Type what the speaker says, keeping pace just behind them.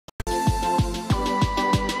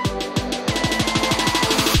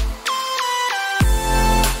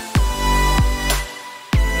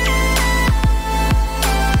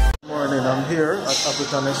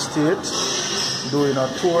Appleton Estate, doing a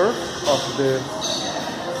tour of the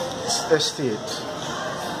estate,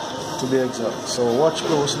 to be exact. So watch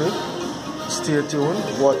closely, stay tuned,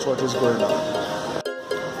 watch what is going on.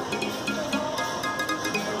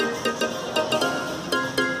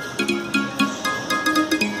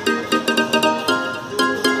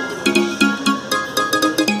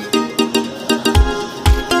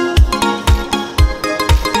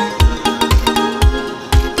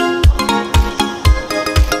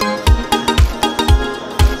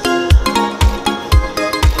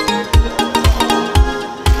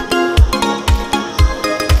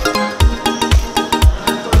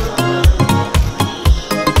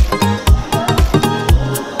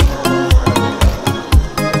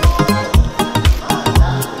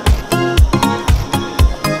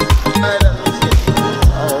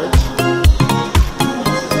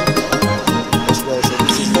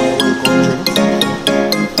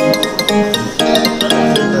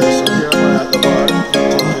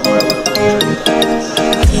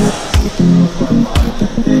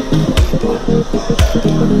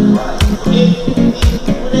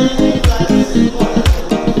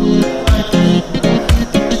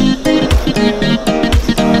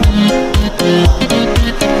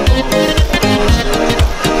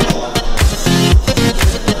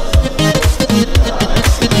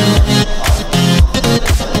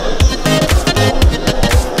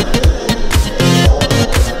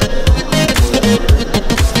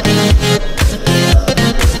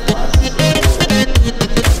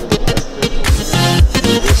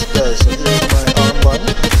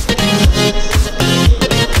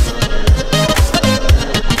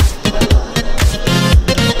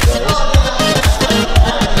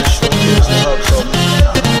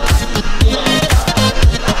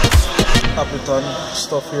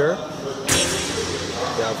 Stuff here.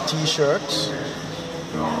 They have t-shirts,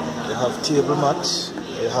 they have table mats,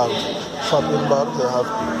 they have shopping bags, they have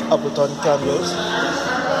Appleton candles,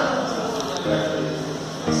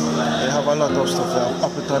 they have a lot of stuff. They have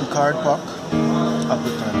Appleton card pack,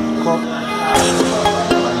 Appleton cup,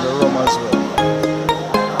 and the rum as well.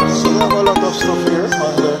 So they have a lot of stuff here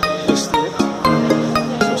on the estate,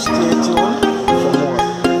 so stay tuned for more.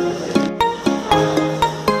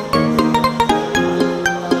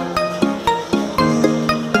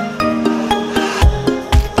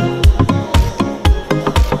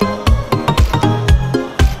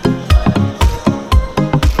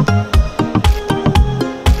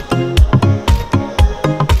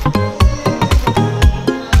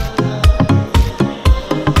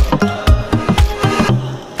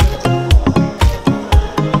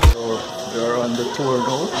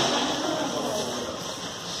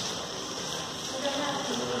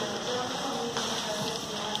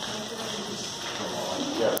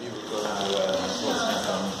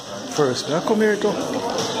 First, yeah, come here too.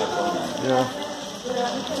 Yeah.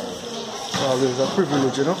 Well, it's a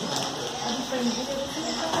privilege, you know.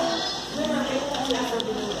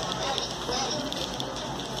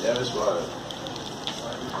 Yeah, that's right.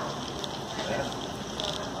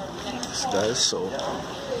 This guys, so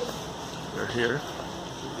we're here.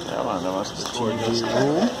 Yeah, man, that was the TV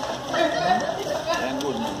room. And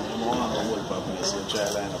good, man. You want to hold back and see a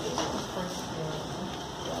child line up.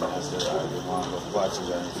 I said, I want to watch it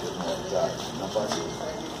and if you know that. Not watch it.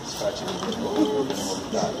 Scratching it. You know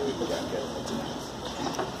that. People can get it.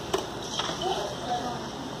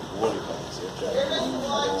 Hold it back. See a child line up.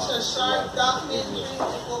 Watch a short documentary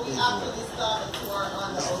before we actually start to work on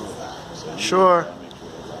the outside. Sure.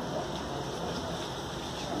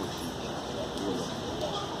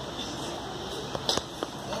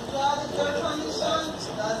 Enjoy the dirt conditions.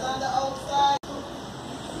 That's on the outside.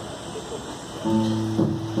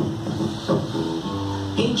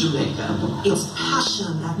 In Jamaica, it's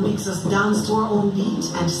passion that makes us dance to our own beat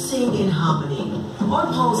and sing in harmony. Our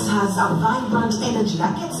pulse has a vibrant energy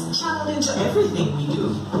that gets channeled into everything we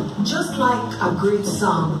do. Just like a great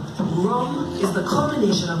song, rum is the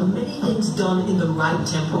culmination of many things done in the right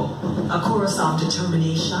tempo. A chorus of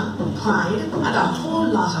determination, pride, and a whole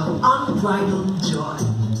lot of unbridled joy.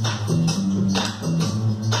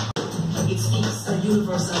 It speaks a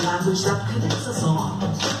universal language that connects us all.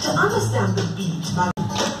 To understand the beat by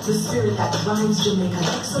the spirit that drives Jamaican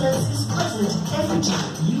excellence is present every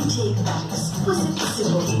time you take that exquisite sip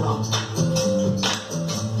of rum.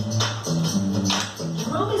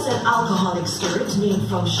 Rum is an alcoholic spirit made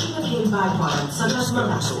from sugarcane byproducts such as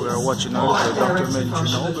molasses. So we are watching a little documentary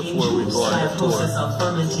now before we go on the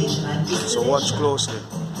tour. So watch closely.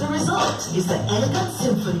 The result is the elegant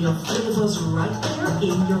symphony of flavors right there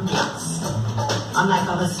in your glass. Unlike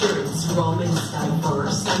other spirits, rum is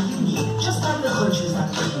diverse and unique, just like the countries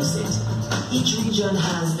that produce it. Each region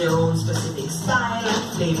has their own specific style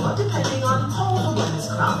and flavor depending on how the rum is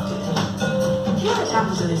crafted. Here at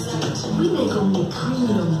Appleton Estate, we make only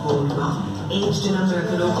premium gold rum, aged in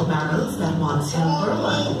American oak barrels that once held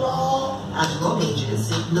bourbon. At rum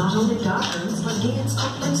ages, it not only darkens but gains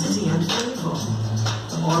complexity and flavor.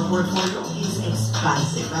 Our portfolio is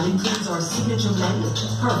expansive and includes our signature blend,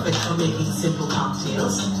 perfect for making simple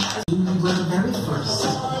cocktails. We were the very first.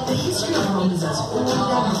 The history of rum is as old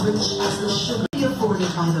and rich as the sugar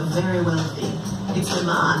afforded by the very wealthy. Its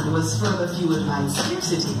demand was further fueled by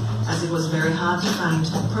scarcity, as it was very hard to find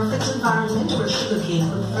the perfect environment where sugarcane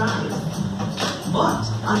could thrive. But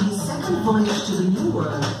on his second voyage to the New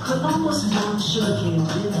World, Columbus brought sugarcane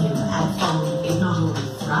with him and found it not only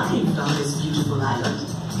thrived on this beautiful island,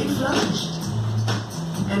 it flourished.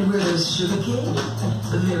 And where there's sugarcane,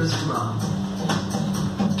 there's rum.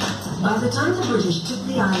 By the time the British took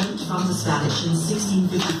the island from the Spanish in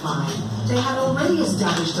 1655, they had already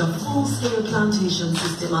established a full-scale plantation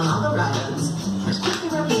system on other islands and quickly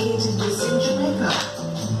replicated this in Jamaica.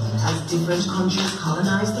 As different countries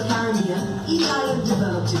colonized the Caribbean, each island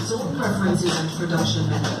developed its own preferences and production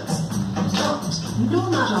methods. But no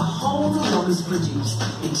matter how the rum is produced,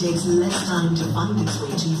 it takes less time to find its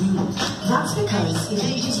way to you. That's because it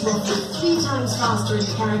ages roughly 3 times faster in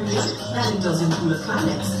the Caribbean than it does in cooler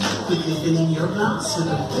climates, quickly filling your glass with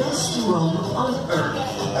the best rum on earth.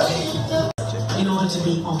 In order to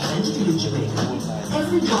be authentically Jamaican,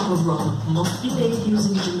 every drop of rum must be made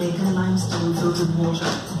using Jamaican limestone filtered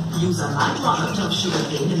water, use a byproduct of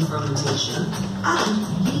sugarcane in fermentation, and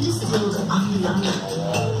be distilled on the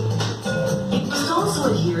island. It must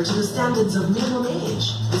also adhere to the standards of minimum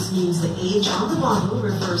age. This means the age on the bottle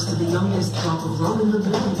refers to the youngest drop of rum in the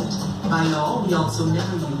blend. By law, we also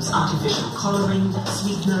never use artificial coloring,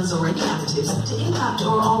 sweeteners, or any additives to impact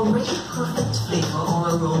our already perfect flavor or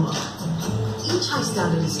aroma. Each high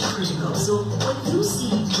standard is critical, so when you see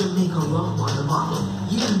Jamaica rum on the bottle,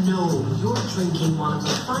 you know you're drinking one of the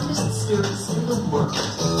finest spirits in the world.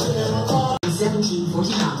 In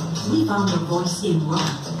 1749, we found our voice in rum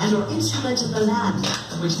and our instrument in the land,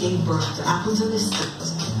 which gave birth to Appleton Estate.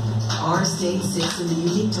 Our estate sits in the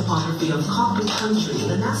unique topography of concrete country in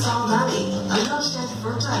the Nassau Valley, a lush and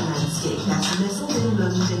fertile landscape that's nestled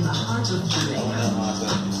inland in the heart of Jamaica.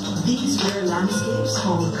 These rare landscapes,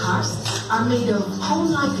 called karsts, are made of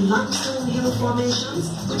cone-like limestone hill formations,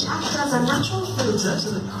 which act as a natural filter to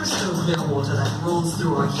the crystal clear water that rolls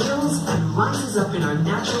through our hills and rises up in our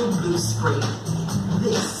natural blue spring.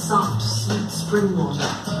 This soft, sweet spring water,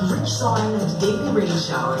 rich soil and daily rain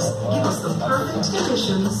showers give us the perfect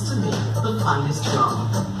conditions to make the finest rum,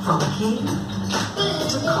 from cane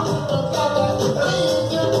to cup.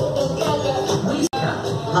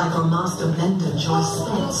 Like our master blender Joyce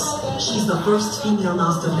Spence. She's the first female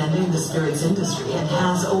master blender in the spirits industry and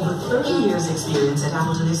has over 30 years experience at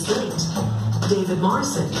Appleton Estate. David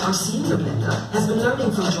Morrison, our senior blender, has been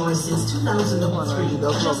learning from Joyce since 2003,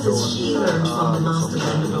 just as she learned from the master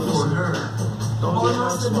blender before her. Our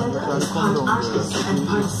master blender is part artist and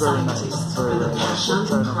part scientist, with a passion,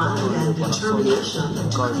 pride, and determination to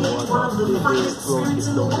create one of the finest spirits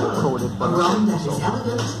in the world, a rum that is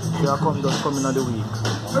elegant and complete.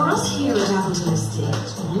 For us here at Appleton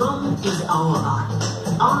Estate, rum is our art,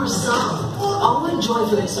 our song, our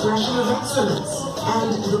joyful expression of excellence,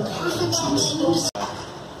 and the perfect continuous.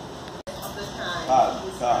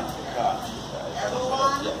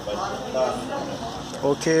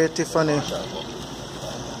 Okay, Tiffany.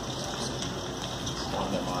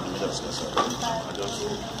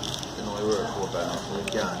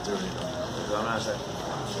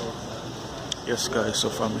 Yes guys, so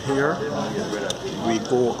from here we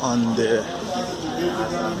go on the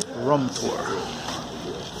rum tour.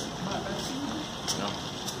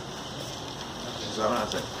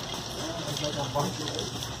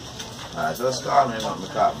 Alright, so let's start me on the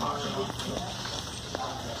top mark.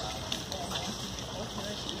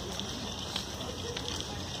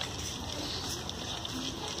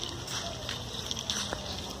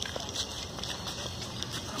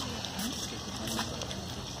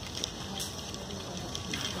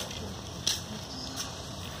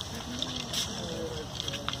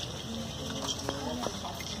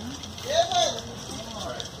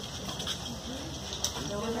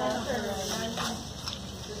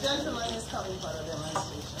 The gentleman is coming for the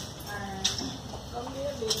demonstration.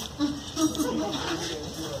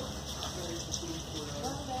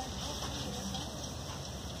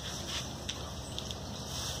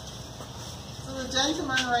 So the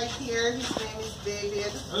gentleman right here, his name is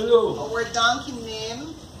David. Hello. Our donkey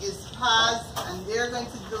name is Paz, and they're going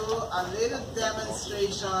to do a little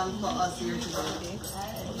demonstration for us here today.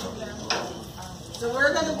 So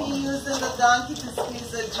we're going to be using the donkey to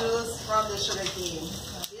squeeze the juice from the sugar cane.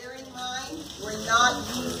 Bear in mind, we're not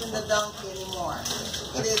using the donkey anymore.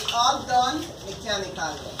 It is all done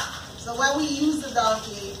mechanically. So when we use the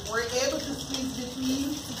donkey, we're able to squeeze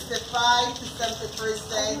between 65 to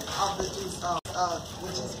 70% of the juice out,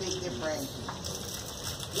 which is big difference.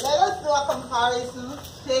 Let us do a comparison.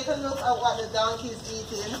 Take a look at what the donkey is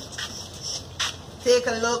eating. Take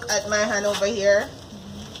a look at my hand over here.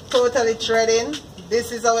 Totally threading.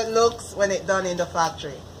 This is how it looks when it's done in the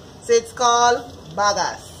factory. So it's called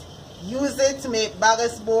bagasse. Use it to make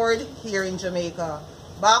bagasse board here in Jamaica.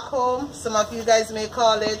 Back home, some of you guys may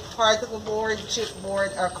call it particle board, chip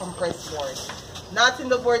board, or compressed board. Not in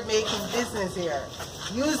the board making business here.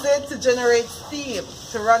 Use it to generate steam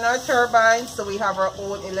to run our turbines so we have our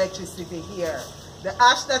own electricity here. The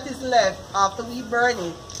ash that is left after we burn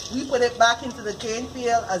it, we put it back into the cane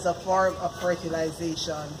field as a form of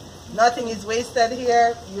fertilization. Nothing is wasted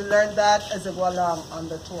here. You learn that as you go along on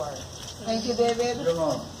the tour. Thank you, David.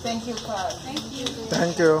 Thank you, Carl. Thank you.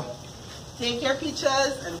 Thank you. Take your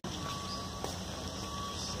pictures and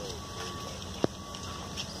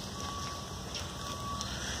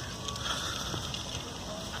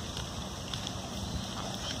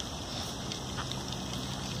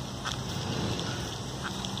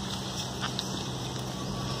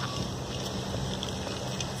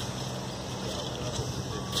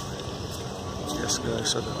yes guys,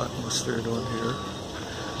 so the atmosphere down here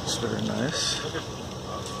is very nice.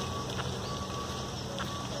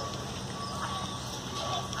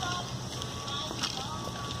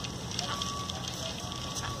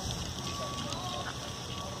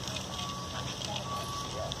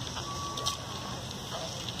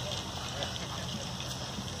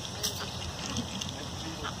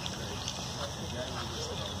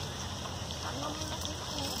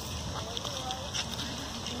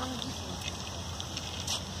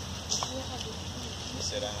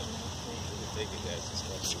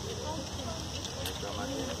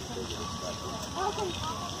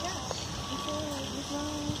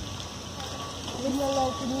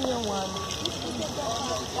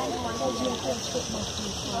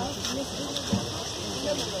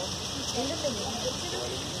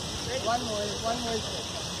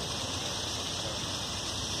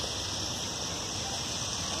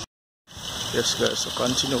 Yes guys, so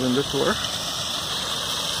continuing the tour.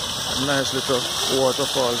 Nice little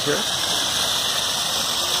waterfalls here.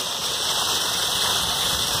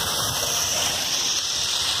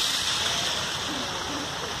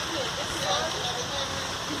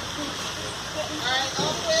 alright,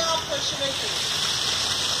 all the way up for sugar cane.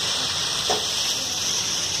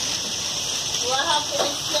 Do I have to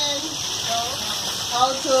explain how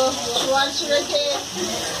to chew on sugar cane?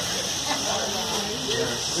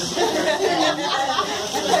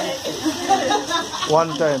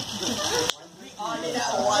 One time. Only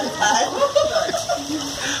that one time.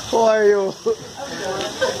 Who are you? Do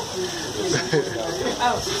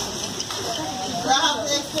I have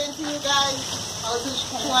to explain to you guys how to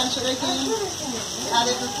chew on sugar cane? You had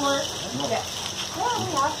it before? Yeah. Yeah,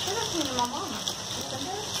 we have sugar cane in my mom.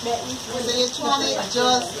 So you chew on it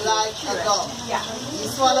just like a gum. Yeah. You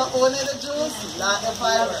swallow only the juice, not the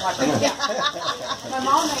fiber. Yeah. My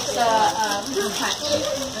mom makes a fruit punch.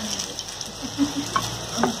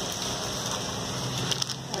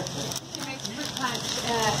 She makes fruit punch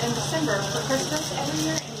in December for Christmas every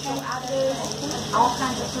year, and she'll add all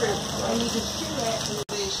kinds of fruit, and you just chew it.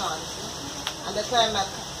 And the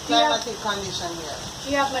climatic condition here. Do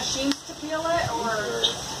you have machines to peel it, or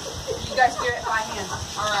you guys do it by hand?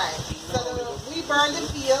 Alright, so we burn the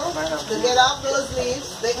peel to get off those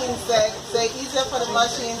leaves, the insects, so it's easier for the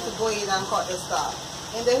machine to go in and cut the stuff.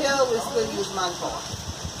 In the hill, we still use manpower.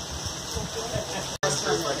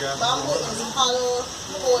 Bamboo is hollow,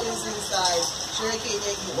 hole is inside, sugarcane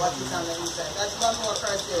they eat what is on the inside. That's bamboo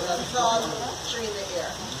across here, that's tall, tree in the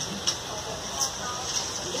air.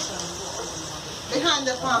 Behind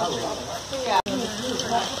the palm tree. Yeah.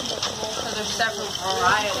 So there's several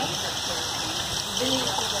varieties.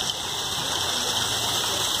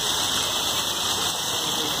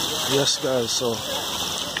 Yes guys, so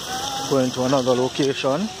going to another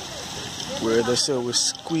location where they say we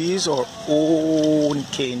squeeze our own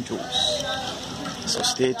cane juice. So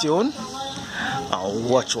stay tuned and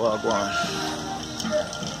watch what I go on.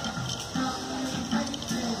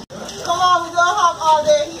 Come on, we don't have all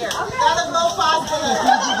day here. We gotta go faster.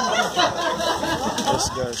 Yes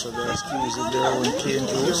guys, so they're squeezing their own cane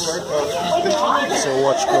juice. So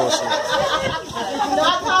watch closely.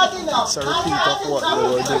 Not hard enough. It's a repeat of what they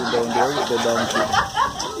were doing down there with the donkey.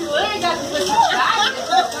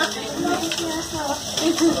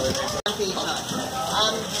 Donkey plantation.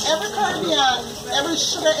 Every Caribbean, every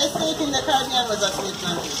sugar estate in the Caribbean was a sweet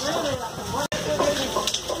plantation.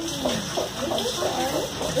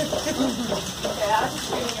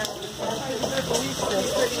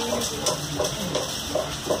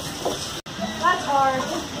 That's hard.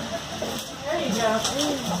 There you go.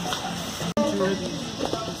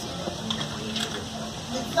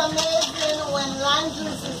 It's amazing when lime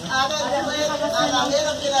juice is added to it and a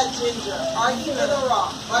little bit of ginger, or even a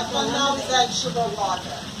raw. But for now, it's like sugar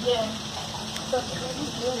water. Yeah.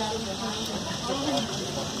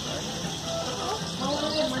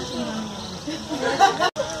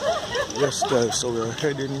 Yes guys, so we're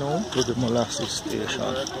heading now to the molasses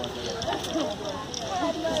station.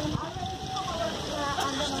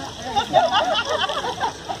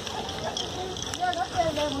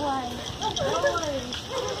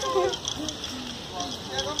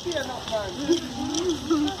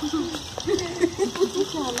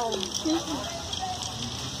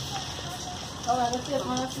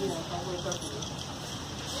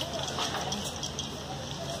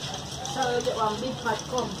 So get one big fat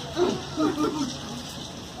comb.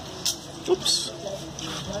 Oops.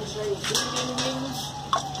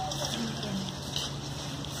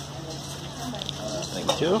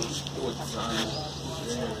 Thank you.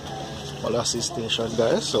 Molasses station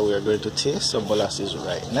guys, so we are going to taste some molasses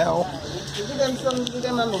right now. Give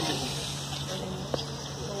them a minute.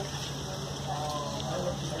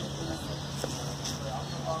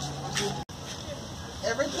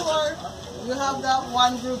 Every tour, you have that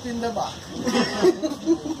one group in the back.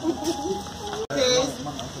 Taste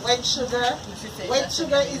wet sugar. Wet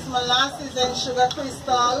sugar is molasses and sugar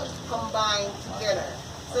crystal combined together.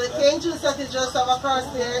 So the cane juice that you just have across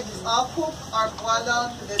there is all cooked or boiled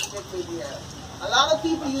down to this liquid here. A lot of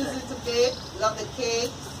people use it to bake, love the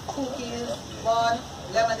cakes, cookies, bun,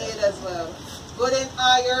 lemonade as well. Good in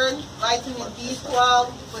iron, vitamin B12,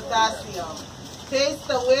 potassium. Tastes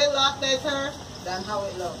a way lot better than how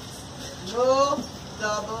it looks. No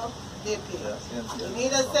double dipping. You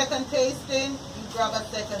need a second tasting, you grab a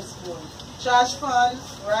second spoon. Trash pan,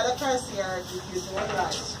 right across here if you don't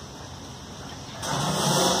like.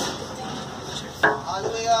 All the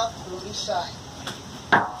way up, don't be shy.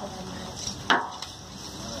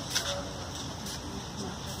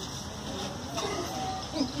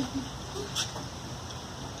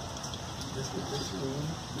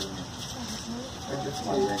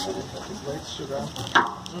 White sugar.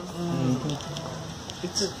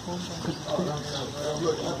 It's a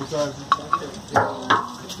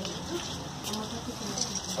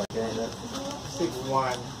okay, let's take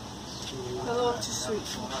one. A little too sweet.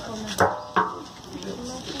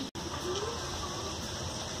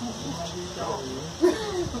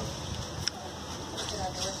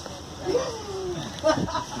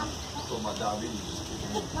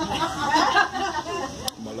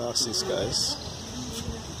 Molasses guys,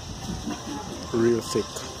 real thick.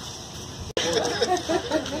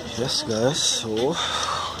 Yes guys, so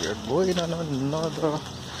we're going on another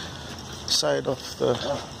side of the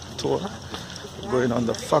tour. We're going on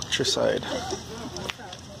the factory side.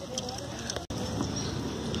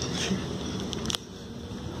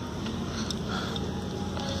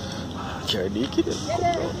 Cardiki is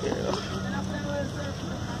down there.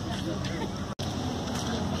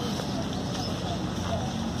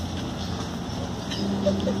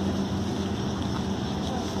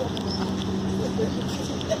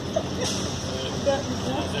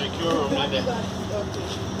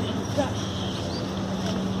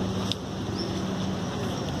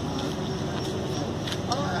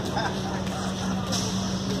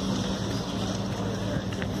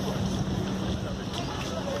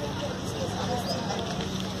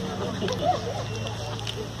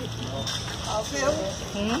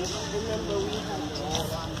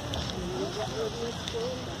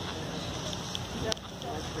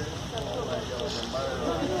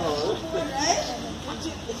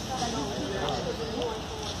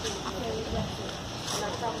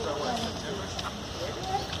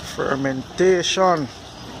 Fermentation.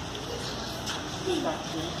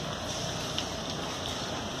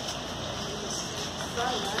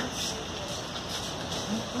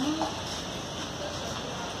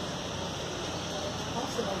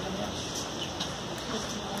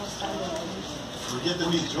 You get the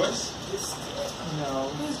meat, Joyce? No.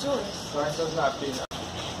 Who's Joyce? Joyce does not pay.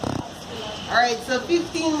 Alright, so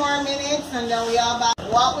 15 more minutes and then we are back.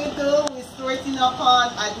 What we do, we store it in a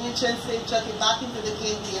pond, add nutrients, chuck it back into the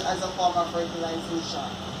cane wheel as a form of fertilization.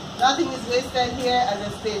 Nothing is wasted here, as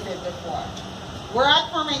I stated before. We're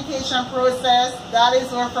at fermentation process. That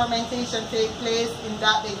is where fermentation takes place in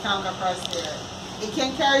that big tank across there. It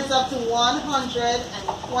can carry up to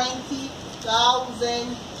 120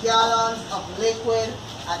 50,000 gallons of liquid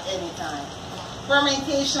at any time.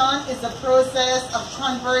 Fermentation is the process of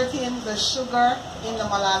converting the sugar in the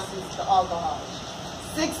molasses to alcohol.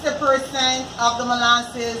 60% of the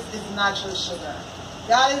molasses is natural sugar.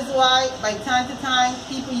 That is why, by time to time,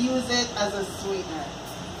 people use it as a sweetener.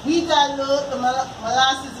 We dilute the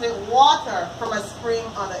molasses with water from a spring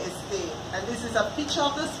on the estate. And this is a picture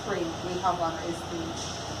of the spring we have on the estate.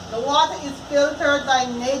 The water is filtered by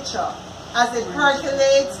nature as it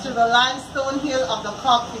percolates to the limestone hill of the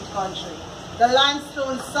cockpit country. The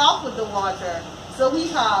limestone soaks with the water, so we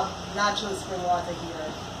have natural spring water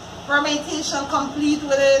here. Fermentation complete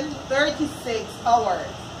within 36 hours.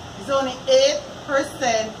 It's only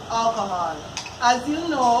 8% alcohol. As you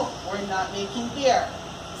know, we're not making beer.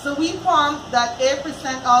 So we pump that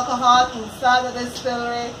 8% alcohol inside the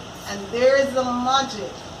distillery, and there is the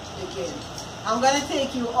magic begin. I'm going to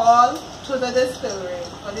take you all to the distillery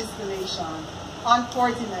for distillation.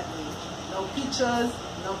 Unfortunately, no pictures,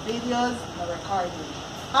 no videos, no recording.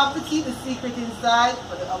 Have to keep the secret inside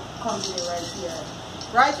for the company right here.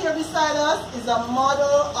 Right here beside us is a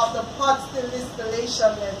model of the pot still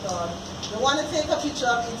distillation method. You want to take a picture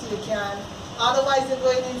of it, you can. Otherwise, you're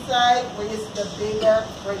going inside where you see the bigger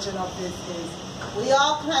version of this is. We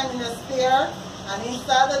all climb in a stair, and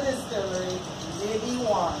inside the distillery, maybe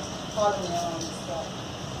one. Follow me around the stuff.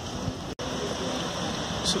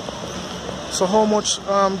 So how much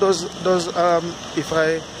does if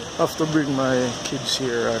I have to bring my kids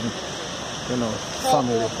here and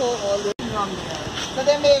family? So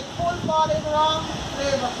they make full-bodied rum,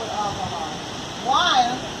 flavorful alcohol.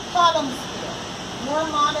 While column still, more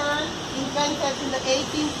modern, invented in the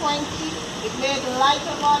 1820s, it made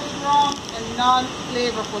lighter-bodied rum and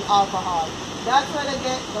non-flavorful alcohol. That's where they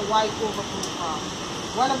get the white overproof from.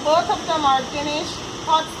 When both of them are finished,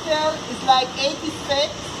 hot still is like 86%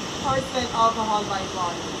 alcohol by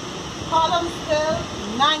volume. Column still,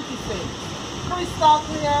 96. Crystal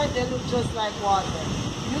clear, they look just like water.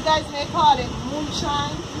 You guys may call it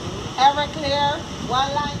moonshine, everclear,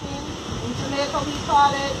 one lightning. In Jamaica we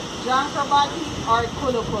call it jankrabati or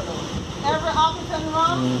kulu kulu. Every Appleton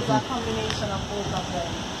rum is a combination of both of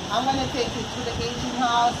them. I'm going to take you to the aging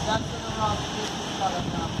house. That's in the rum. This is color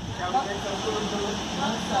now.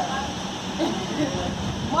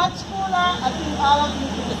 Much cooler. I think all of you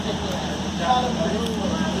can sit here. I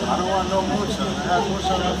don't want no moonshine. I have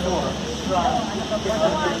moonshine on the floor.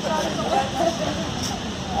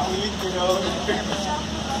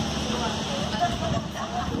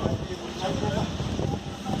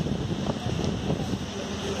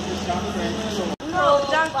 No,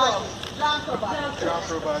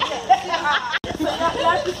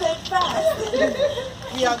 Not to say fast.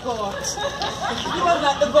 we are goats. You was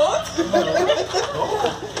not the goat?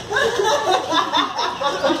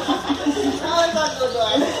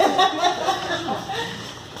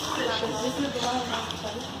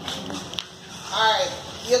 Alright,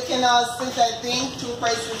 you can all sit, I think, 2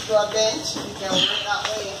 persons to a bench. You can work that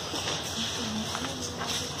way.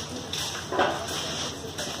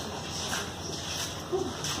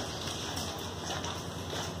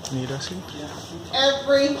 Need a seat?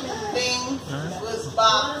 Everything was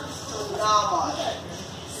back to normal.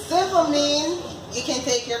 Simple mean, you can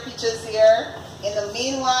take your pictures here. In the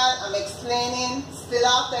meanwhile, I'm explaining. Still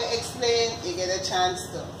after I explain, you get a chance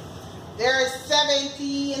to. There are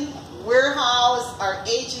 17 warehouse or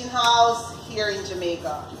aging house here in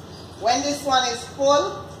Jamaica. When this one is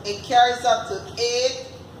full, it carries up to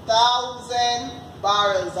 8,000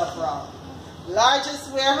 barrels of rum.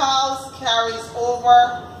 Largest warehouse carries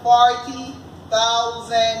over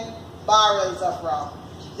 40,000 barrels of rum.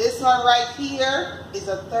 This one right here is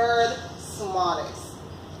the 3rd smallest.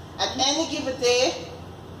 At any given day,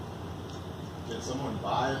 can someone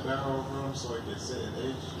buy a barrel of rum so it can sit and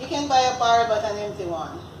age? you can buy a barrel but an empty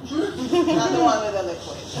one, not the one with the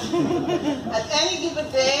liquid. At any given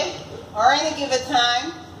day or any given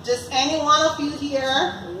time, just any one of you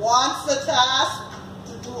here wants the task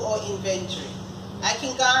to do our inventory. I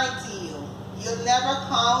can guarantee you, you'll never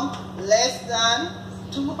count less than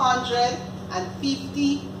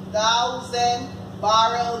 250,000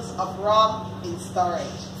 barrels of rum in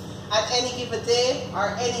storage at any given day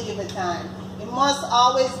or any given time. It must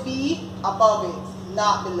always be above it,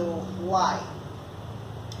 not below. Why?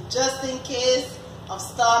 Just in case of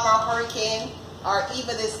storm or hurricane or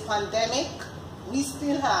even this pandemic, we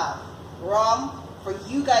still have rum for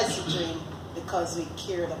you guys to drink because we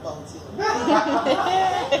cared about you.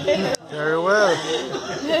 Very well.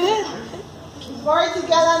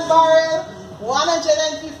 40-gallon barrel,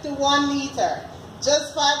 151 liter.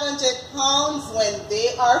 Just 500 pounds when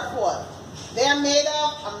they are full. They are made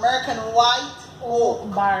of American white oak.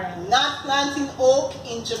 Not planting oak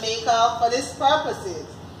in Jamaica for these purposes.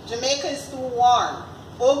 Jamaica is too warm.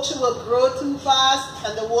 Oak tree will grow too fast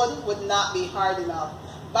and the wood would not be hard enough.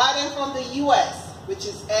 Buy them from the US, which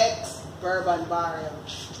is ex-bourbon barrel.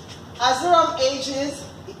 As the rum ages,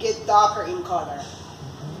 it gets darker in color.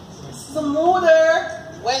 Smoother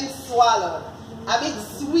when swallowed. A bit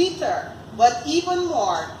sweeter, but even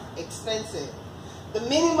more expensive. The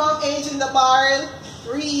minimum age in the barrel,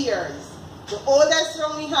 3 years. The oldest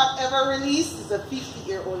rum we have ever released is a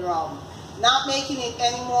 50-year-old rum. Not making it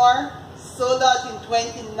anymore. Sold out in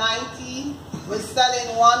 2019. We're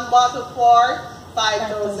selling one bottle for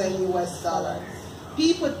 $5,000 US.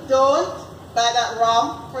 People don't buy that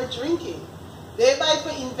rum for drinking. They buy for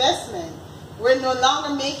investment. We're no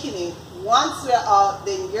longer making it. Once we're out,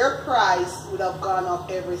 then your price would have gone up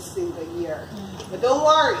every single year. But don't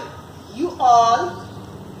worry. You all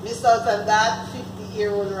missed out on that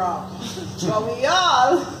 50-year-old rum. But we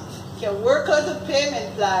all can work out a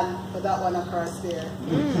payment plan for that one across there.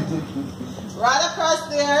 Right across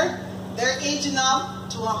there, they're aging up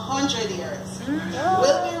to 100 years.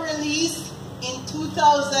 Will be released in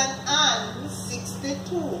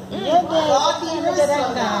 2062. 40 years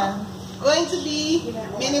from now. Going to be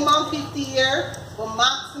minimum 50 years, but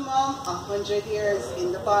maximum 100 years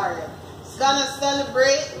in the barrel. It's gonna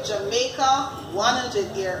celebrate Jamaica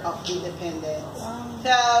 100 years of independence.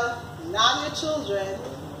 Tell not your children,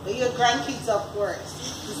 but your grandkids, of course,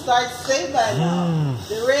 to start saving by now.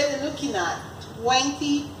 They're really looking at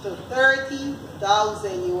 $20,000 to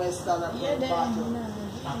 $30,000 US per bottle.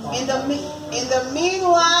 In the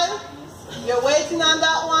meanwhile, you're waiting on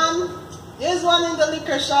that one. There's one in the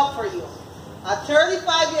liquor shop for you. A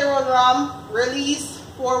 35-year-old rum released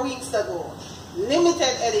 4 weeks ago.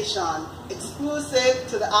 Limited edition, exclusive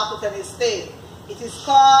to the Appleton Estate. It is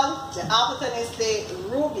called the Appleton Estate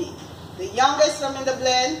Ruby. The youngest rum in the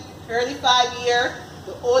blend, 35-year.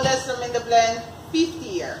 The oldest rum in the blend,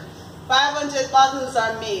 50-year. 500 bottles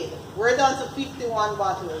are made. We're down to 51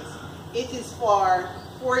 bottles. It is for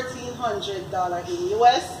 $1,400 in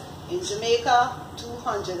US. In Jamaica,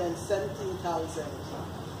 $217,000.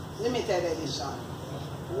 Limited edition.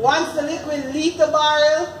 Once the liquid leaves the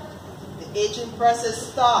barrel, the aging process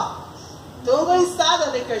stops. Don't go inside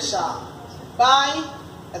the liquor shop. Buy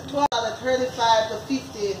a $12, $35 to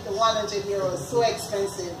 $50 to €100. So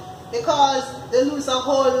expensive because they lose a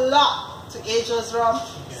whole lot to age us rum.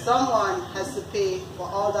 Someone has to pay for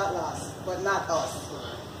all that loss, but not us.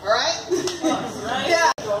 All right? Yeah.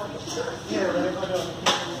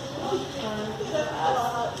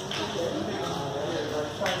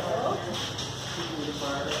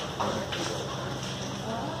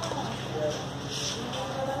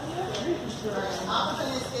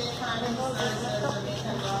 Appleton Estate Farming Services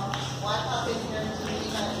Jamaican rum. What happened here in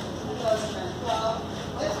Jamaica in 2012?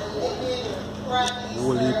 There's a lady,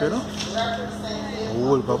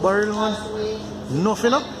 represented,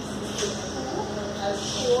 nothing up. as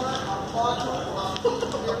pour a bottle of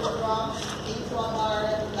 50-year-old rum into a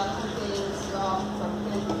barrel that contains rum from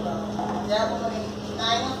 2012. There are only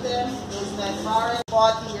 9 of them. There's that barrel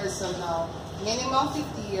 40 years from now. Minimum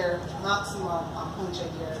 50 year, maximum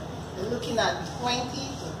 100 year. They're looking at 20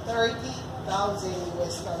 to 30,000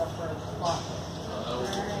 US dollar per bottle.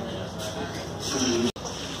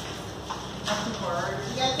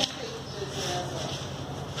 You guys can take this as well.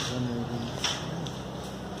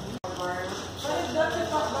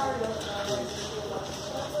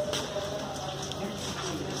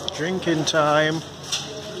 Drinking time.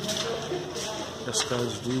 Just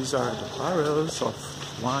because these are the barrels of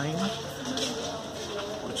wine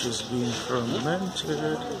which is being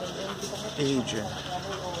fermented, aging.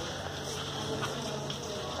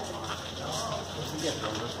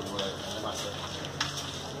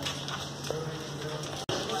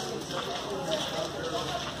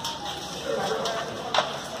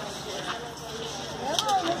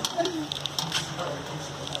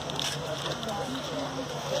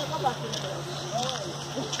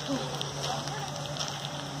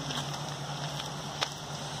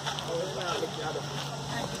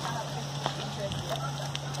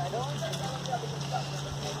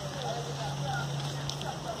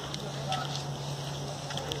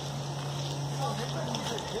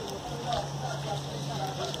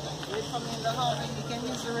 Come in the hall and you can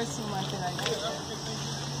use the restroom until I get there.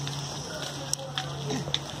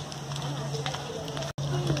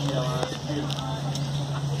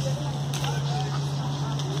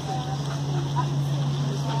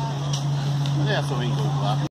 Yeah, so we go.